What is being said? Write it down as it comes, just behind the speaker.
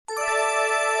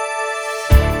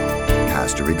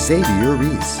Pastor Xavier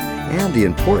Reese and the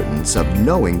importance of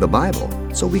knowing the Bible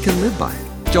so we can live by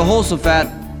it.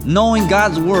 Jehoshaphat, knowing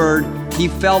God's word, he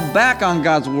fell back on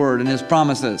God's word and his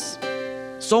promises.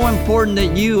 So important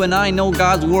that you and I know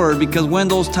God's word, because when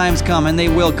those times come, and they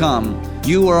will come,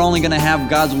 you are only going to have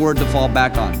God's word to fall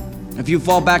back on. If you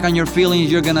fall back on your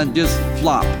feelings, you're going to just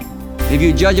flop. If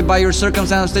you judge it by your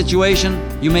circumstance or situation,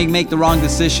 you may make the wrong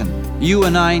decision. You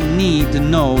and I need to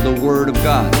know the word of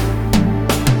God.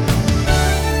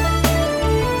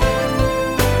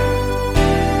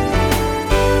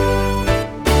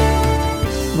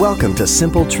 Welcome to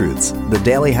Simple Truths, the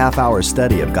daily half-hour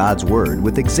study of God's Word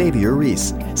with Xavier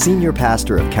Reese, Senior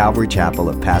Pastor of Calvary Chapel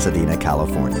of Pasadena,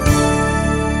 California.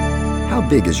 How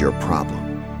big is your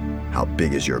problem? How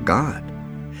big is your God?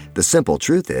 The simple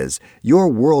truth is, your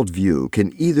worldview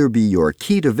can either be your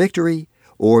key to victory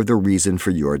or the reason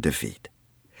for your defeat.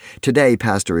 Today,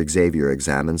 Pastor Xavier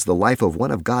examines the life of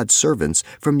one of God's servants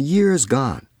from years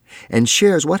gone, and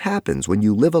shares what happens when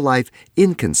you live a life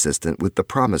inconsistent with the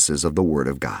promises of the Word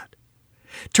of God.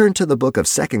 Turn to the book of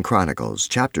 2 Chronicles,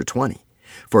 chapter 20,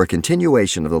 for a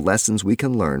continuation of the lessons we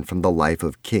can learn from the life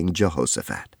of King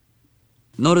Jehoshaphat.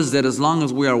 Notice that as long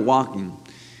as we are walking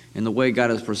in the way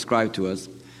God has prescribed to us,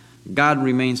 God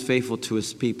remains faithful to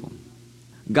His people.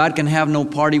 God can have no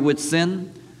party with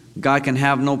sin. God can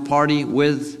have no party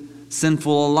with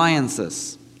sinful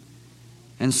alliances.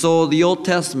 And so the Old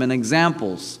Testament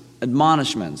examples,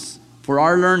 admonishments for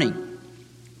our learning,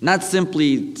 not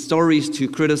simply stories to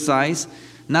criticize,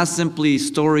 not simply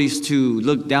stories to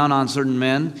look down on certain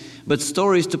men, but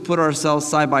stories to put ourselves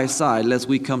side by side lest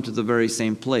we come to the very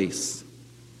same place.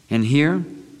 And here,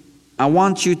 I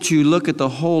want you to look at the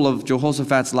whole of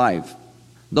Jehoshaphat's life.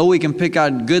 Though we can pick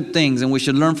out good things and we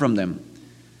should learn from them,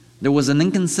 there was an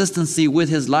inconsistency with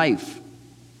his life.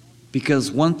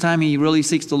 Because one time he really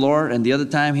seeks the Lord, and the other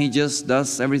time he just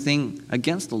does everything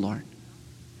against the Lord.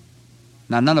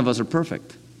 Now, none of us are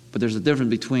perfect, but there's a difference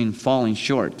between falling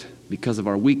short because of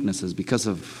our weaknesses, because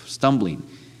of stumbling,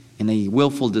 and a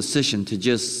willful decision to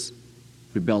just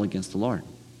rebel against the Lord.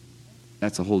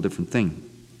 That's a whole different thing.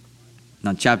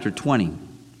 Now, chapter 20,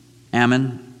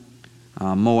 Ammon,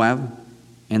 Moab,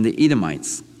 and the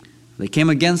Edomites, they came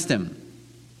against him.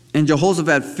 And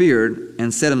Jehoshaphat feared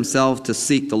and set himself to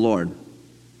seek the Lord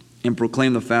and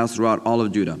proclaim the fast throughout all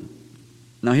of Judah.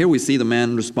 Now here we see the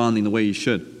man responding the way he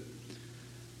should.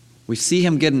 We see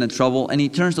him get into trouble and he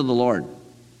turns to the Lord.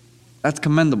 That's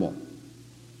commendable.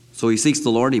 So he seeks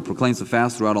the Lord, he proclaims the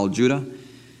fast throughout all Judah. And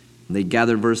they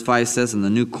gathered, verse 5 says, in the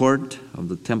new court of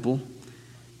the temple.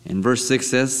 And verse 6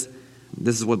 says,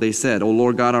 this is what they said, O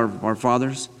Lord God, our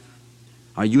fathers,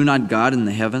 are you not God in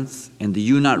the heavens? And do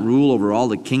you not rule over all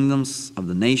the kingdoms of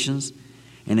the nations?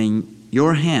 And in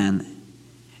your hand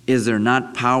is there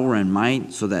not power and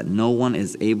might so that no one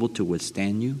is able to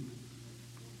withstand you?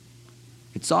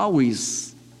 It's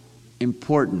always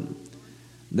important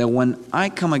that when I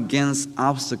come against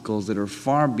obstacles that are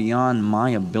far beyond my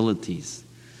abilities,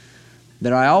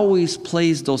 that I always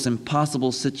place those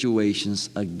impossible situations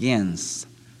against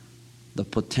the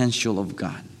potential of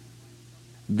God.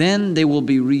 Then they will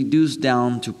be reduced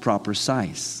down to proper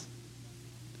size.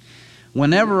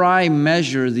 Whenever I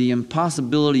measure the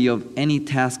impossibility of any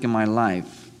task in my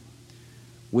life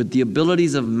with the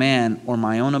abilities of man or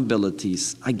my own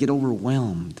abilities, I get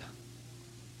overwhelmed.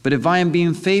 But if I am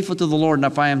being faithful to the Lord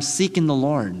and if I am seeking the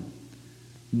Lord,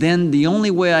 then the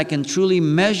only way I can truly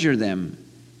measure them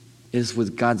is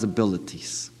with God's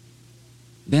abilities.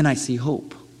 Then I see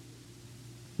hope.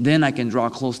 Then I can draw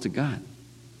close to God.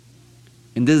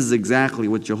 And this is exactly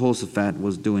what Jehoshaphat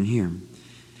was doing here.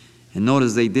 And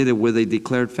notice they did it where they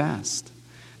declared fast,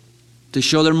 to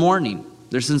show their mourning,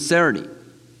 their sincerity.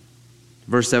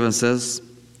 Verse 7 says,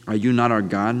 are you not our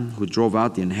God who drove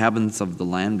out the inhabitants of the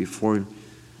land before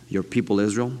your people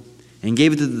Israel and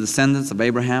gave it to the descendants of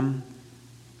Abraham,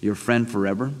 your friend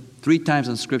forever? 3 times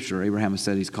in Scripture, Abraham has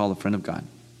said he's called a friend of God.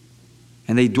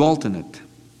 And they dwelt in it,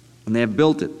 and they have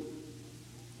built it.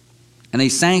 And a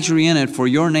sanctuary in it for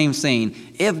your name, saying,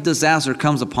 if disaster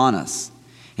comes upon us.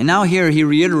 And now here he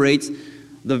reiterates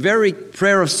the very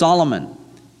prayer of Solomon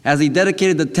as he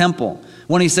dedicated the temple.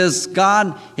 When he says,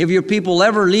 God, if your people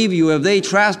ever leave you, if they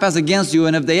trespass against you,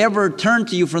 and if they ever turn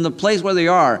to you from the place where they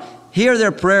are, hear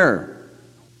their prayer.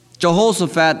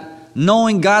 Jehoshaphat,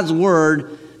 knowing God's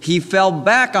word, he fell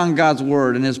back on God's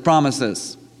word and his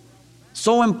promises.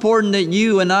 So important that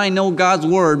you and I know God's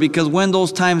word, because when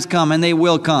those times come, and they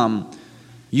will come,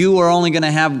 you are only going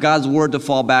to have God's word to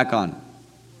fall back on.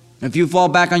 If you fall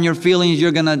back on your feelings,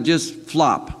 you're going to just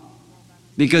flop,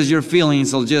 because your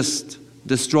feelings will just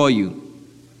destroy you.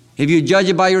 If you judge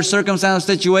it by your circumstance or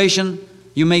situation,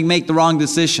 you may make the wrong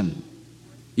decision.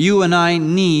 You and I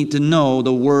need to know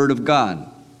the Word of God.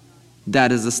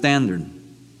 That is the standard.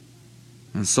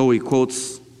 And so he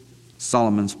quotes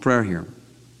Solomon's prayer here.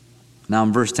 Now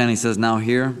in verse 10 he says, now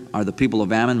here are the people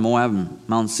of Ammon, Moab, and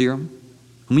Mount Seir,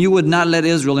 whom you would not let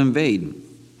Israel invade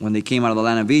when they came out of the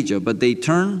land of Egypt, but they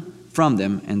turned from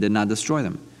them and did not destroy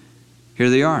them. Here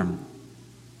they are,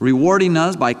 rewarding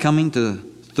us by coming to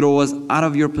throw us out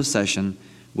of your possession,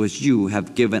 which you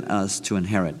have given us to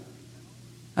inherit.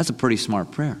 That's a pretty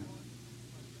smart prayer.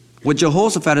 What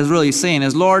Jehoshaphat is really saying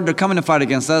is, Lord, they're coming to fight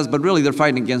against us, but really they're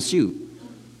fighting against you.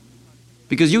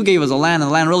 Because you gave us a land, and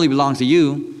the land really belongs to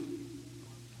you.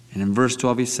 And in verse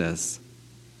 12 he says,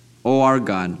 O our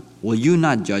God, will you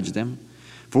not judge them?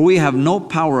 For we have no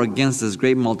power against this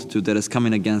great multitude that is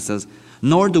coming against us,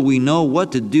 nor do we know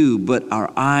what to do, but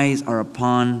our eyes are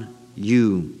upon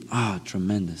you. Ah,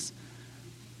 tremendous.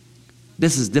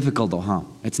 This is difficult though, huh?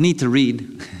 It's neat to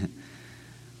read,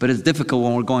 but it's difficult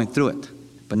when we're going through it,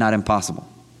 but not impossible.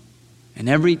 And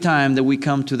every time that we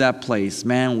come to that place,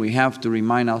 man, we have to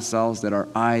remind ourselves that our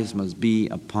eyes must be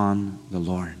upon the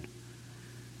Lord.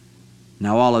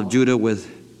 Now all of Judah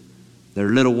with their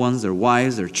little ones, their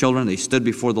wives, their children, they stood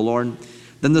before the Lord.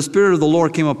 Then the Spirit of the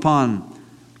Lord came upon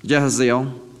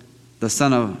Jehaziel, the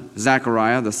son of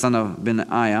Zechariah, the son of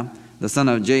Benaiah, the son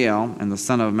of Jael, and the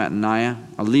son of Mattaniah,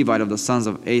 a Levite of the sons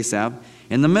of Asaph,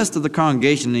 in the midst of the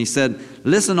congregation, and he said,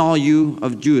 Listen, all you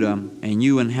of Judah, and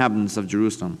you inhabitants of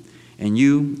Jerusalem, and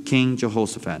you, King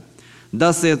Jehoshaphat.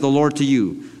 Thus saith the Lord to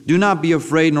you, Do not be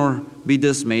afraid nor be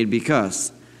dismayed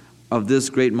because of this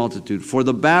great multitude, for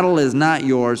the battle is not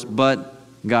yours, but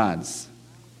God's.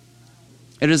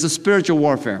 It is a spiritual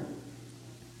warfare.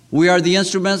 We are the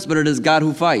instruments, but it is God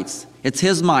who fights. It's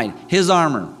His might, His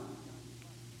armor,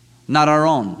 not our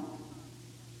own.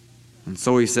 And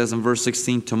so he says in verse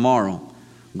 16, Tomorrow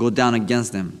go down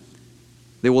against them.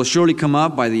 They will surely come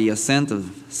up by the ascent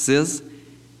of Ziz,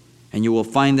 and you will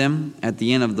find them at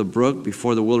the end of the brook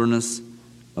before the wilderness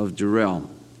of Jeruel.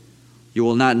 You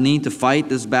will not need to fight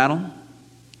this battle.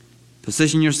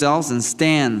 Position yourselves and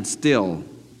stand still.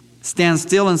 Stand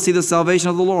still and see the salvation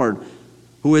of the Lord,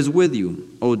 who is with you,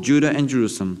 O Judah and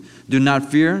Jerusalem. Do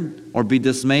not fear or be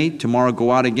dismayed. Tomorrow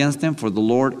go out against them, for the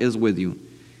Lord is with you.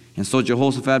 And so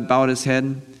Jehoshaphat bowed his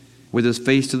head with his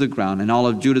face to the ground, and all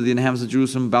of Judah, the inhabitants of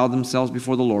Jerusalem, bowed themselves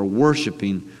before the Lord,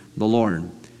 worshiping the Lord.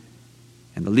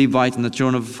 And the Levites and the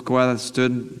children of Kohath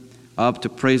stood up to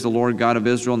praise the Lord God of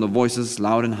Israel, and the voices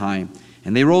loud and high.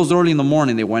 And they rose early in the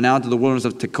morning. They went out to the wilderness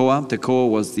of Tekoa. Tekoa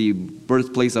was the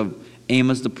birthplace of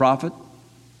Amos the prophet.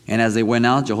 And as they went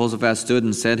out, Jehoshaphat stood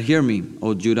and said, Hear me,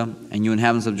 O Judah, and you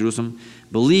inhabitants of Jerusalem.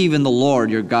 Believe in the Lord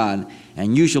your God,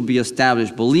 and you shall be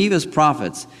established. Believe his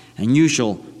prophets, and you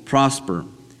shall prosper.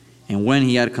 And when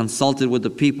he had consulted with the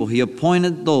people, he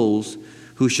appointed those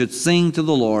who should sing to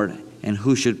the Lord, and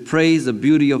who should praise the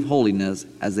beauty of holiness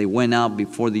as they went out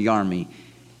before the army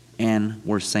and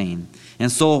were saying.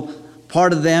 And so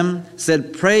part of them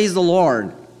said, Praise the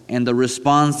Lord. And the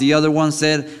response, the other one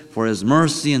said, For his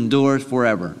mercy endures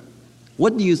forever.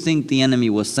 What do you think the enemy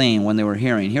was saying when they were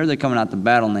hearing? Here they're coming out to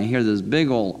battle and they hear this big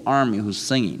old army who's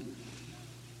singing.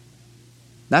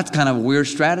 That's kind of a weird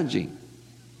strategy.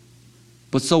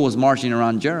 But so was marching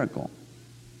around Jericho.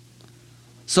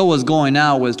 So was going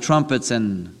out with trumpets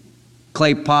and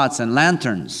clay pots and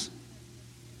lanterns.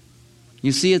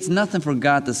 You see, it's nothing for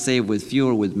God to save with few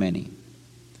or with many.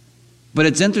 But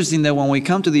it's interesting that when we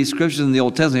come to these scriptures in the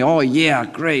Old Testament, oh yeah,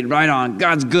 great, right on,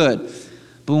 God's good.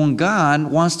 But when God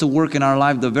wants to work in our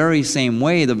life the very same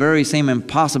way, the very same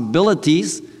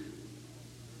impossibilities,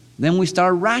 then we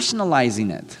start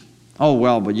rationalizing it. Oh,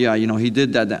 well, but yeah, he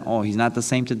did that. Oh, he's not the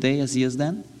same today as he is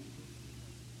then?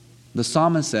 The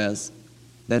psalmist says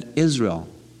that Israel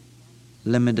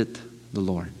limited the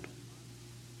Lord.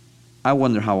 I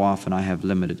wonder how often I have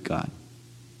limited God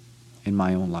in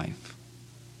my own life.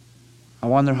 I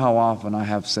wonder how often I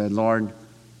have said, Lord,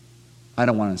 I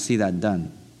don't want to see that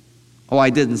done. Oh, I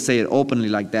didn't say it openly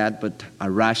like that, but I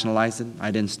rationalized it.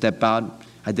 I didn't step out.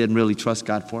 I didn't really trust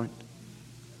God for it.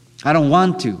 I don't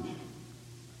want to,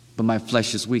 but my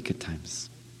flesh is weak at times.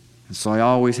 And so I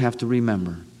always have to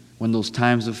remember when those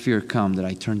times of fear come that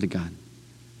I turn to God.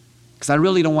 Because I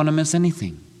really don't want to miss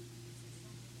anything.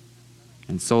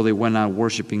 And so they went out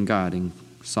worshiping God in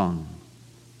song.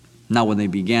 Now when they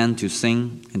began to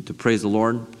sing and to praise the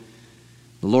Lord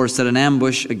set an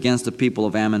ambush against the people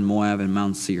of Ammon, Moab, and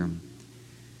Mount Seir.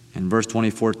 And verse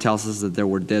 24 tells us that there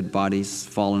were dead bodies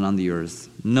fallen on the earth.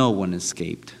 No one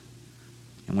escaped.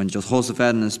 And when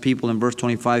Jehoshaphat and his people in verse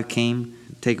 25 came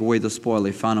to take away the spoil,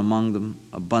 they found among them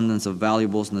abundance of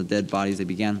valuables and the dead bodies. They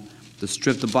began to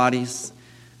strip the bodies.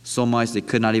 so much they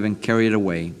could not even carry it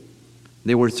away.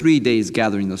 They were 3 days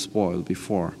gathering the spoil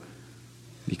before,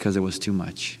 because it was too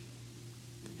much.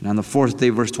 And on the fourth day,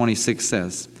 verse 26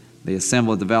 says, they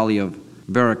assembled at the valley of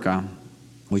Berachah,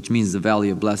 which means the valley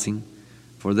of blessing,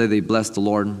 for there they blessed the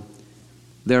Lord.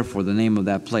 Therefore, the name of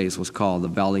that place was called the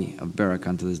Valley of Berachah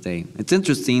unto this day. It's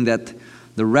interesting that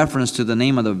the reference to the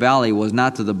name of the valley was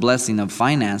not to the blessing of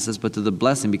finances, but to the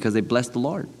blessing because they blessed the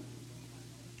Lord.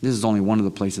 This is only one of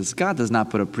the places. God does not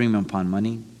put a premium upon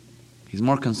money. He's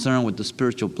more concerned with the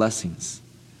spiritual blessings.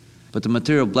 But the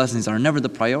material blessings are never the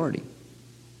priority.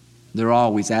 They're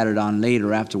always added on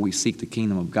later after we seek the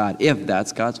kingdom of God, if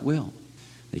that's God's will.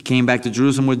 They came back to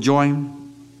Jerusalem with joy, and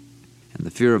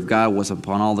the fear of God was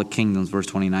upon all the kingdoms, verse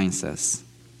 29 says.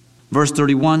 Verse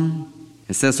 31,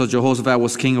 it says, so Jehoshaphat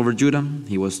was king over Judah.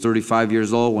 He was 35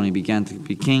 years old when he began to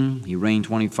be king. He reigned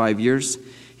 25 years.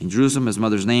 In Jerusalem, his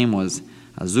mother's name was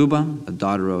Azubah, the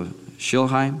daughter of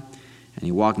Shilhi. And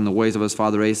he walked in the ways of his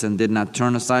father Asa and did not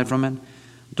turn aside from it,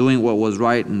 doing what was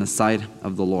right in the sight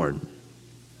of the Lord.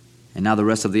 And now the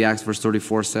rest of the Acts, verse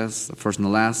 34 says, the first and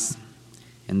the last,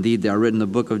 indeed they are written in the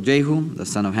book of Jehu, the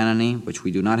son of Hanani, which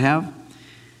we do not have,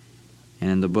 and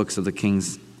in the books of the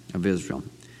kings of Israel.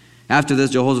 After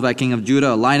this, Jehoshaphat, king of Judah,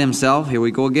 allied himself, here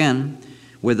we go again,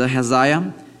 with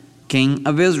Ahaziah, king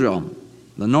of Israel,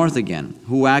 the north again,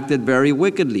 who acted very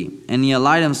wickedly. And he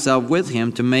allied himself with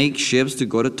him to make ships to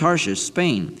go to Tarshish,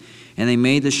 Spain. And they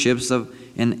made the ships of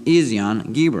an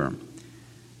Ezion-Geber.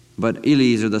 But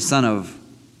Eliezer, the son of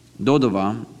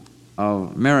Dodavah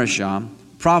of Mareshah,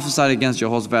 prophesied against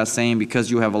Jehoshaphat, saying, because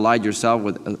you have allied yourself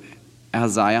with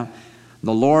Ahaziah,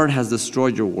 the Lord has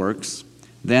destroyed your works.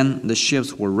 Then the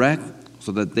ships were wrecked,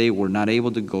 so that they were not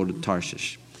able to go to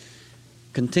Tarshish.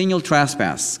 Continual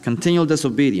trespass, continual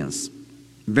disobedience,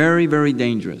 very, very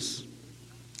dangerous.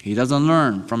 He doesn't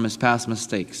learn from his past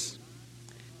mistakes.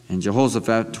 And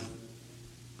Jehoshaphat,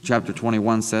 chapter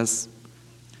 21 says,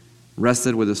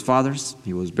 rested with his fathers.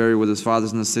 He was buried with his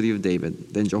fathers in the city of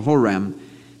David. Then Jehoram,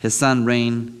 his son,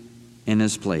 reigned in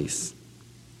his place.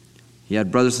 He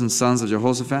had brothers and sons of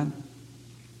Jehoshaphat,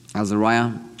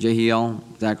 Azariah, Jehiel,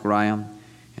 Zechariah,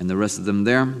 and the rest of them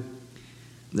there.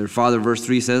 Their father, verse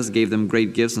 3 says, gave them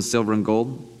great gifts in silver and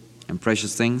gold and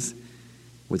precious things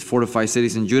with fortified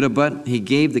cities in Judah, but he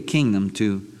gave the kingdom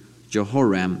to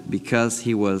Jehoram because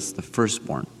he was the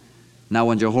firstborn. Now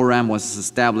when Jehoram was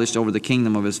established over the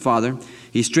kingdom of his father,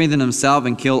 he strengthened himself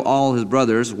and killed all his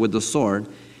brothers with the sword,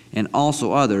 and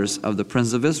also others of the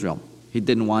princes of Israel. He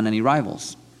didn't want any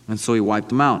rivals, and so he wiped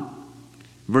them out.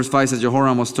 Verse 5 says,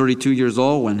 Jehoram was 32 years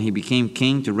old when he became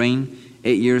king to reign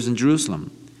 8 years in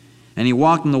Jerusalem. And he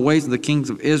walked in the ways of the kings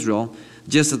of Israel,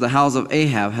 just as the house of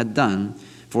Ahab had done,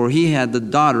 for he had the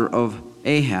daughter of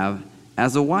Ahab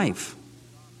as a wife.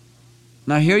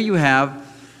 Now here you have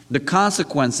the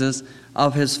consequences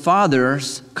of his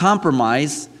father's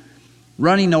compromise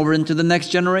running over into the next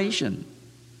generation.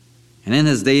 And in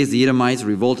his days the Edomites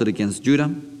revolted against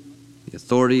Judah, the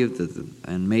authority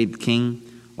and made king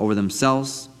over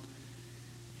themselves.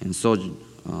 And so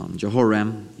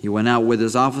Jehoram, he went out with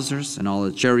his officers and all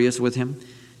the chariots with him.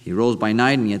 He rose by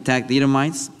night and he attacked the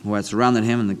Edomites who had surrounded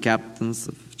him and the captains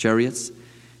of chariots.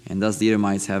 And thus the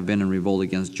Edomites have been in revolt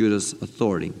against Judah's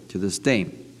authority to this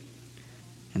day.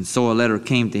 And so a letter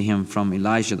came to him from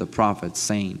Elijah the prophet,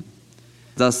 saying,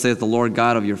 thus saith the Lord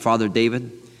God of your father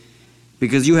David,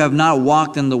 because you have not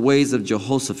walked in the ways of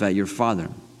Jehoshaphat your father,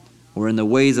 or in the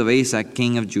ways of Asa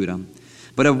king of Judah,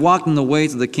 but have walked in the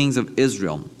ways of the kings of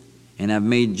Israel, and have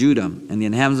made Judah and the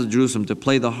inhabitants of Jerusalem to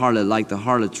play the harlot like the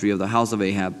harlotry of the house of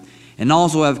Ahab, and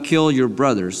also have killed your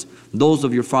brothers, those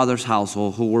of your father's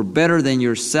household, who were better than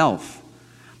yourself.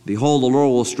 Behold, the Lord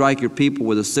will strike your people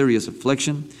with a serious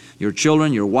affliction, your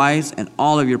children, your wives, and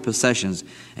all of your possessions,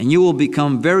 and you will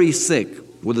become very sick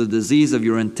with the disease of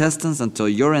your intestines until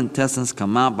your intestines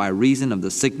come out by reason of the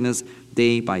sickness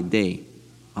day by day.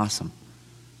 Awesome.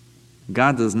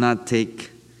 God does not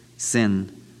take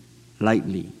sin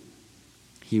lightly.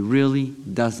 He really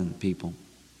doesn't, people.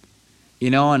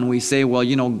 And we say,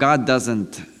 well, God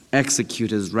doesn't execute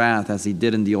his wrath as he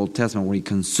did in the Old Testament, where he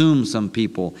consumes some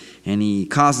people and he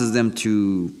causes them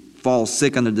to fall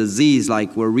sick under disease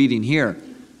like we're reading here.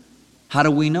 How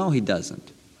do we know he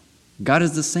doesn't? God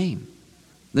is the same.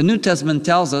 The New Testament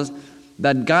tells us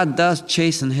that God does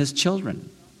chasten his children.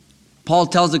 Paul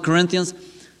tells the Corinthians,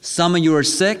 some of you are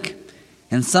sick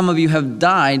and some of you have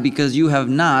died because you have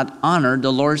not honored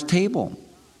the Lord's table.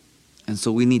 And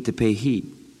so we need to pay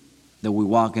heed that we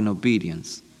walk in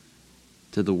obedience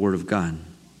to the Word of God.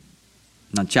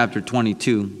 Now, chapter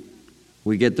 22,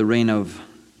 we get the reign of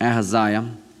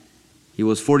Ahaziah. He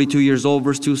was 42 years old,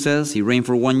 verse 2 says. He reigned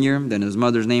for 1 year. Then his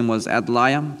mother's name was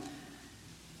Athaliah.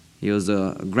 He was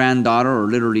a granddaughter, or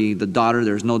literally the daughter.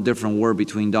 There's no different word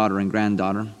between daughter and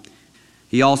granddaughter.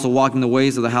 He also walked in the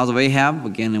ways of the house of Ahab,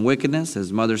 again in wickedness.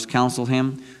 His mother's counseled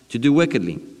him to do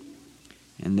wickedly.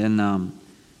 And then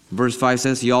verse 5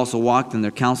 says, he also walked in their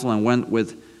counsel and went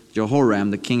with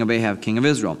Jehoram, the king of Ahab, king of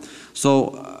Israel.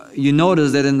 So you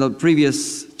notice that in the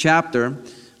previous chapter,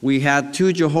 we had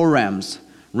 2 Jehorams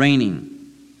reigning.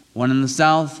 One in the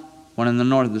south, one in the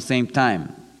north at the same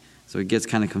time. So it gets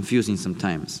kind of confusing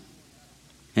sometimes.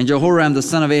 And Jehoram, the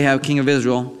son of Ahab, king of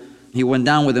Israel, he went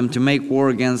down with him to make war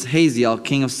against Hazael,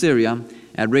 king of Syria,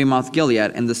 at Ramoth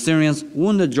Gilead, and the Syrians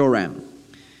wounded Joram.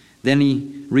 Then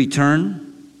he returned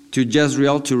to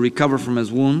Jezreel to recover from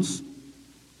his wounds.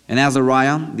 And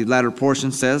Azariah, the latter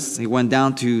portion says, he went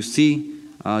down to see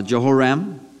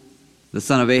Jehoram, the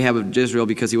son of Ahab of Jezreel,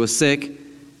 because he was sick.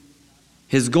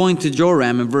 His going to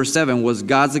Joram in verse 7 was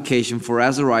God's occasion for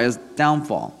Azariah's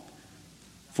downfall.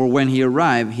 For when he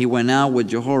arrived, he went out with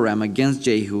Jehoram against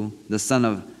Jehu, the son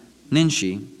of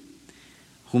Nimshi,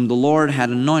 whom the Lord had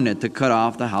anointed to cut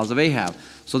off the house of Ahab.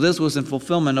 So this was in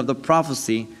fulfillment of the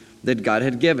prophecy that God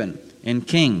had given in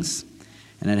Kings.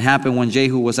 And it happened when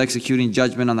Jehu was executing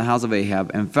judgment on the house of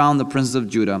Ahab and found the princes of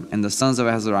Judah and the sons of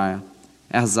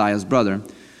Ahaziah's brother,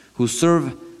 who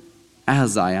served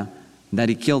Ahaziah, that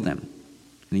he killed them.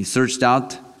 And he searched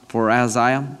out for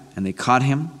Ahaziah, and they caught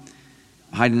him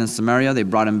hiding in Samaria. They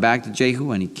brought him back to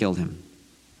Jehu, and he killed him.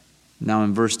 Now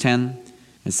in verse 10,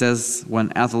 it says,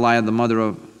 when Athaliah, the mother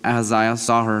of Ahaziah,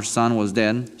 saw her son was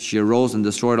dead, she arose and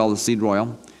destroyed all the seed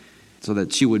royal, so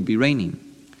that she would be reigning.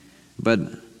 But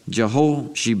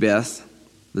Jehoshebeth,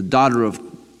 the daughter of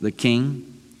the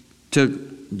king, took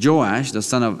Joash, the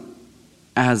son of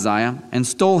Ahaziah, and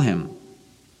stole him.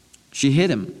 She hid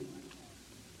him.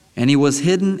 And he was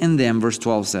hidden in them, verse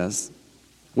 12 says,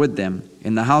 with them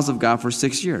in the house of God for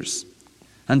 6 years,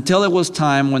 until it was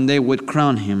time when they would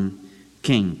crown him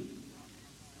king.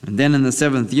 And then in the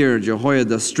 7th year,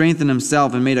 Jehoiada strengthened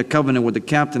himself and made a covenant with the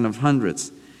captain of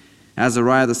hundreds,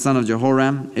 Azariah the son of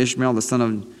Jehoram, Ishmael the son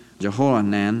of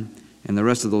Jehohanan, and the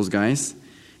rest of those guys.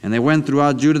 And they went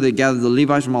throughout Judah. They gathered the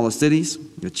Levites from all the cities,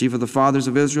 the chief of the fathers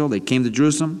of Israel. They came to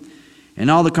Jerusalem. And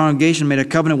all the congregation made a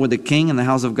covenant with the king in the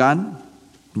house of God.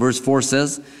 Verse 4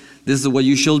 says, this is what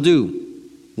you shall do.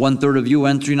 1/3 of you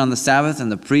entering on the Sabbath,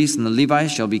 and the priests and the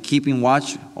Levites shall be keeping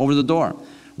watch over the door.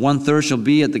 1/3 shall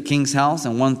be at the king's house,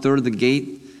 and 1/3 at the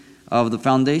gate of the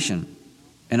foundation.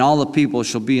 And all the people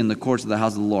shall be in the courts of the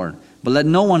house of the Lord. But let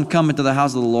no one come into the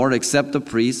house of the Lord except the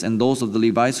priests and those of the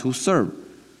Levites who serve.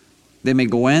 They may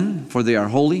go in, for they are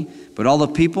holy, but all the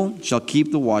people shall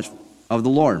keep the watch of the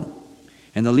Lord.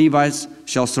 And the Levites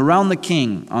shall surround the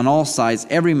king on all sides,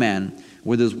 every man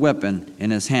with his weapon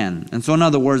in his hand. And so in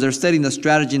other words, they're setting the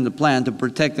strategy and the plan to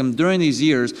protect him during these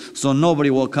years so nobody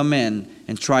will come in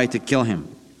and try to kill him.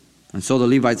 And so the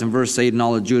Levites in verse 8 and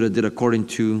all of Judah did according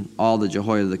to all that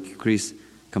Jehoiada the priest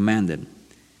commanded.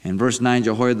 In verse 9,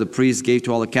 Jehoiada the priest gave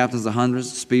to all the captains the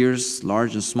hundreds, spears,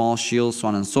 large and small, shields, so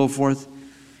on and so forth.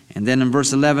 And then in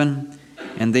verse 11,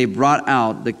 and they brought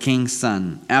out the king's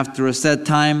son. After a set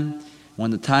time, when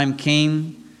the time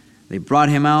came, they brought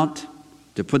him out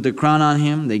to put the crown on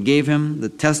him. They gave him the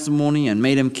testimony and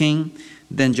made him king.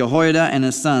 Then Jehoiada and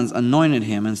his sons anointed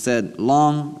him and said,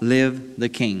 long live the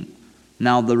king.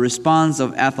 Now the response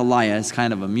of Athaliah is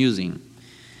kind of amusing.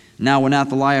 Now when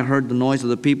Athaliah heard the noise of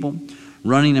the people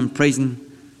running and praising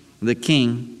the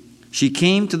king, she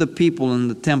came to the people in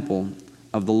the temple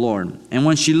of the Lord. And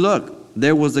when she looked,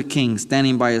 there was the king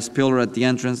standing by his pillar at the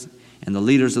entrance, and the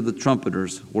leaders of the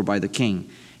trumpeters were by the king.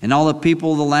 And all the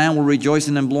people of the land were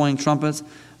rejoicing and blowing trumpets,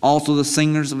 also the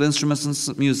singers of instruments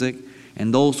and music,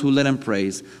 and those who led in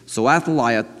praise. So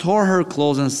Athaliah tore her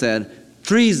clothes and said,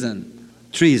 treason,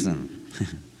 treason.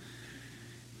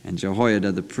 And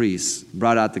Jehoiada the priest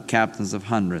brought out the captains of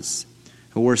hundreds,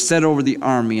 who were set over the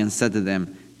army, and said to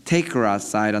them, take her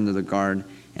outside under the guard,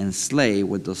 and slay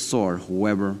with the sword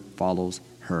whoever follows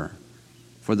her.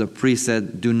 For the priest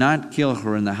said, do not kill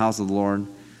her in the house of the Lord.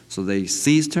 So they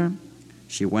seized her.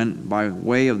 She went by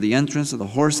way of the entrance of the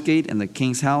horse gate in the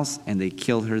king's house, and they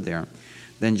killed her there.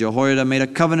 Then Jehoiada made a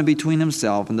covenant between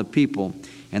himself and the people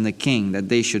and the king, that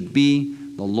they should be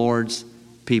the Lord's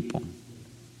people.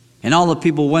 And all the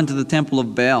people went to the temple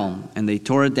of Baal, and they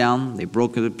tore it down. They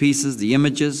broke it to pieces, the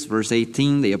images. Verse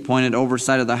 18, they appointed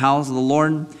oversight of the house of the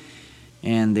Lord,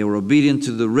 and they were obedient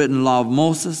to the written law of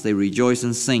Moses. They rejoiced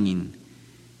in singing.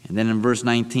 And then in verse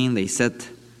 19, they set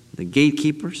the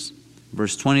gatekeepers.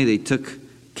 Verse 20, they took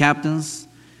captains,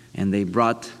 and they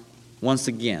brought once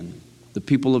again the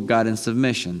people of God in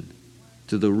submission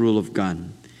to the rule of God.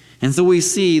 And so we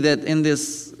see that in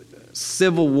this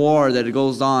civil war that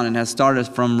goes on and has started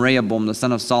from Rehoboam, the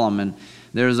son of Solomon,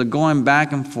 there is a going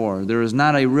back and forth. There is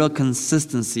not a real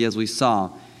consistency as we saw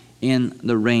in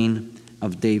the reign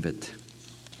of David.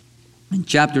 In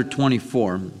chapter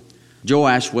 24,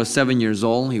 Joash was 7 years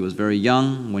old. He was very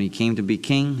young when he came to be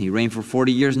king. He reigned for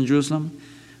 40 years in Jerusalem.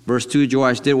 Verse 2,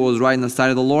 Joash did what was right in the sight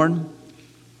of the Lord.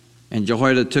 And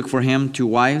Jehoiada took for him 2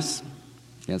 wives.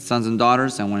 He had sons and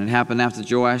daughters. And when it happened after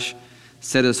Joash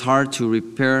set his heart to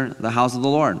repair the house of the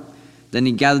Lord, then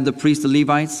he gathered the priests, the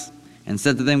Levites, and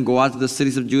said to them, go out to the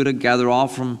cities of Judah, gather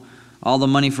all the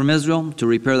money from Israel to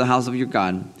repair the house of your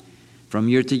God from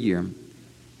year to year,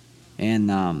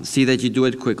 and see that you do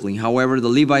it quickly. However, the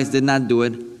Levites did not do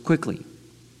it quickly.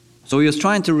 So he was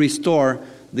trying to restore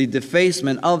the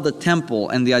defacement of the temple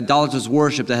and the idolatrous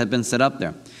worship that had been set up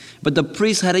there. But the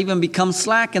priests had even become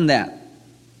slack in that.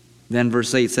 Then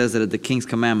verse 8 says that at the king's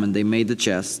commandment, they made the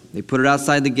chest. They put it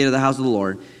outside the gate of the house of the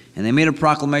Lord, and they made a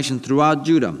proclamation throughout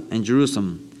Judah and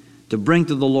Jerusalem to bring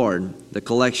to the Lord the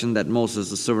collection that Moses,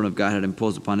 the servant of God, had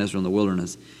imposed upon Israel in the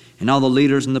wilderness. And all the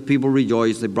leaders and the people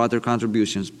rejoiced. They brought their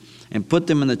contributions and put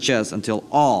them in the chest until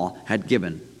all had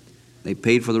given. They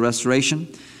paid for the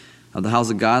restoration of the house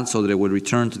of God so that it would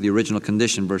return to the original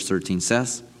condition, verse 13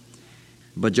 says.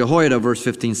 But Jehoiada, verse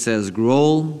 15 says, grew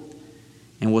old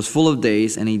and was full of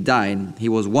days, and he died. He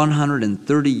was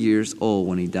 130 years old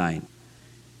when he died.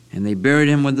 And they buried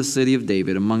him with the city of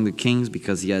David among the kings,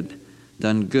 because he had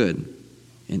done good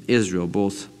in Israel,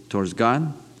 both towards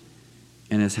God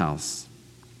and his house.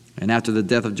 And after the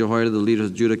death of Jehoiada, the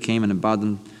leaders of Judah came and bowed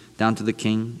them down to the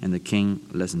king, and the king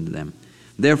listened to them.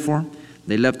 Therefore,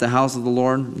 they left the house of the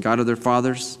Lord, God of their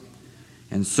fathers,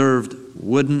 and served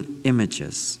wooden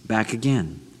images back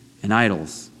again, and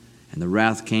idols. And the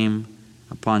wrath came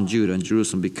upon Judah and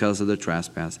Jerusalem because of their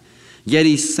trespass. Yet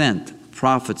he sent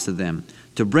prophets to them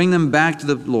to bring them back to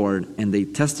the Lord, and they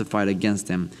testified against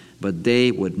them, but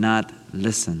they would not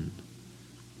listen.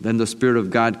 Then the Spirit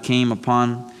of God came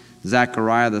upon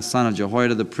Zechariah, the son of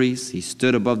Jehoiada the priest. He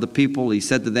stood above the people. He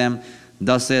said to them,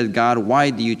 thus said God,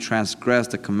 why do you transgress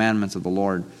the commandments of the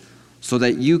Lord, so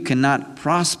that you cannot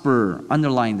prosper?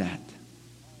 Underline that.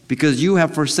 Because you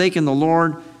have forsaken the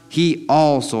Lord, he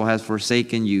also has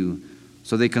forsaken you.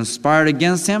 So they conspired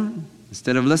against him.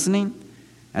 Instead of listening,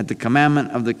 at the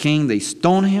commandment of the king, they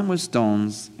stoned him with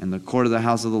stones in the court of the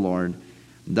house of the Lord.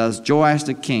 Thus Joash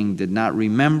the king did not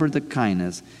remember the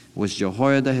kindness which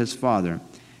Jehoiada his father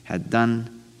had done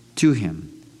to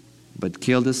him, but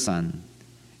killed his son.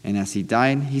 And as he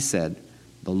died, he said,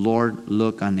 the Lord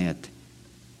look on it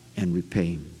and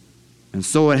repay. And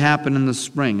so it happened in the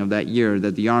spring of that year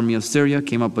that the army of Syria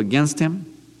came up against him,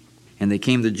 and they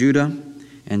came to Judah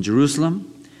and Jerusalem.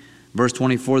 Verse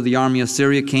 24, the army of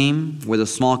Syria came with a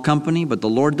small company, but the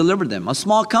Lord delivered them. A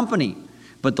small company,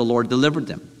 but the Lord delivered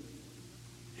them.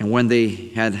 And when they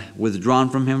had withdrawn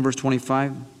from him, verse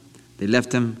 25, they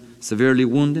left him severely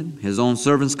wounded. His own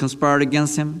servants conspired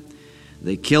against him.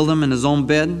 They killed him in his own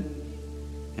bed.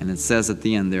 And it says at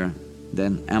the end there,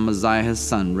 then Amaziah his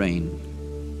son reigned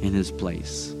in his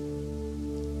place.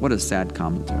 What a sad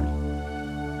commentary.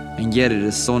 And yet it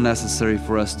is so necessary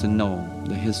for us to know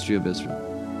the history of Israel.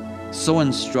 So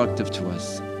instructive to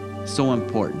us, so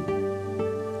important.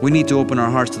 We need to open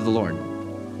our hearts to the Lord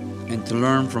and to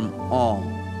learn from all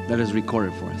that is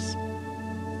recorded for us,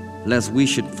 lest we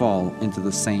should fall into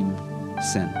the same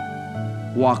sin.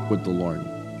 Walk with the Lord.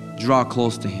 Draw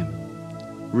close to him.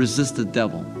 Resist the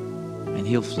devil, and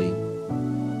he'll flee.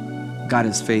 God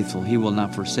is faithful. He will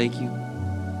not forsake you.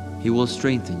 He will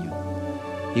strengthen you.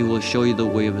 He will show you the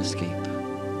way of escape.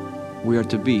 We are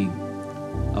to be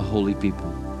a holy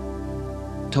people,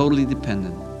 totally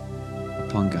dependent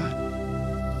upon God.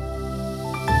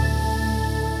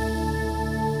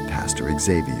 Pastor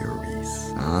Xavier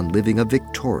Reese on living a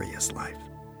victorious life.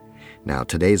 Now,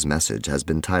 today's message has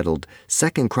been titled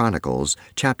 2 Chronicles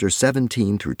chapter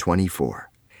 17 through 24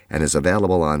 and is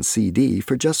available on CD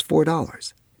for just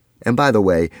 $4. And by the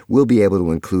way, we'll be able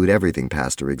to include everything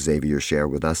Pastor Xavier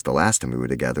shared with us the last time we were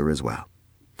together as well.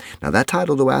 Now, that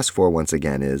title to ask for once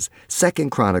again is 2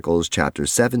 Chronicles chapter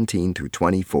 17 through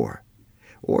 24.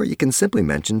 Or you can simply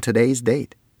mention today's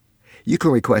date. You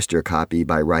can request your copy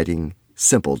by writing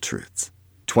Simple Truths,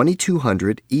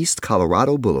 2200 East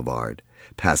Colorado Boulevard,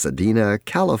 Pasadena,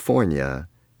 California,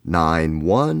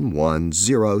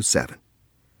 91107.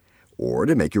 Or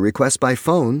to make your request by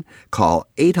phone, call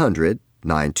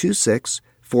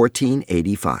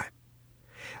 800-926-1485.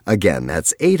 Again,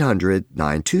 that's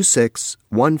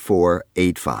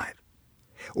 800-926-1485.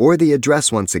 Or the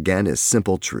address once again is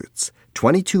Simple Truths,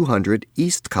 2200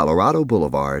 East Colorado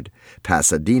Boulevard,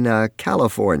 Pasadena,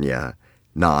 California,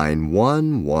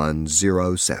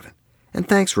 91107. And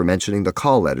thanks for mentioning the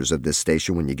call letters of this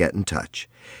station when you get in touch.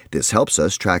 This helps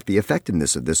us track the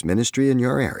effectiveness of this ministry in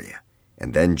your area.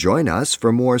 And then join us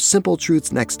for more Simple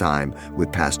Truths next time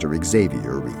with Pastor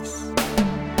Xavier Reese.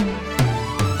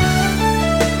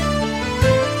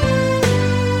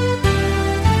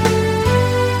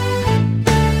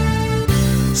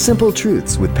 Simple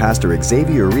Truths with Pastor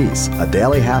Xavier Reese, a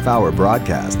daily half-hour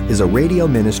broadcast, is a radio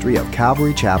ministry of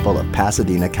Calvary Chapel of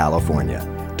Pasadena, California.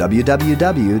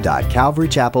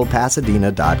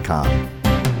 www.calvarychapelpasadena.com.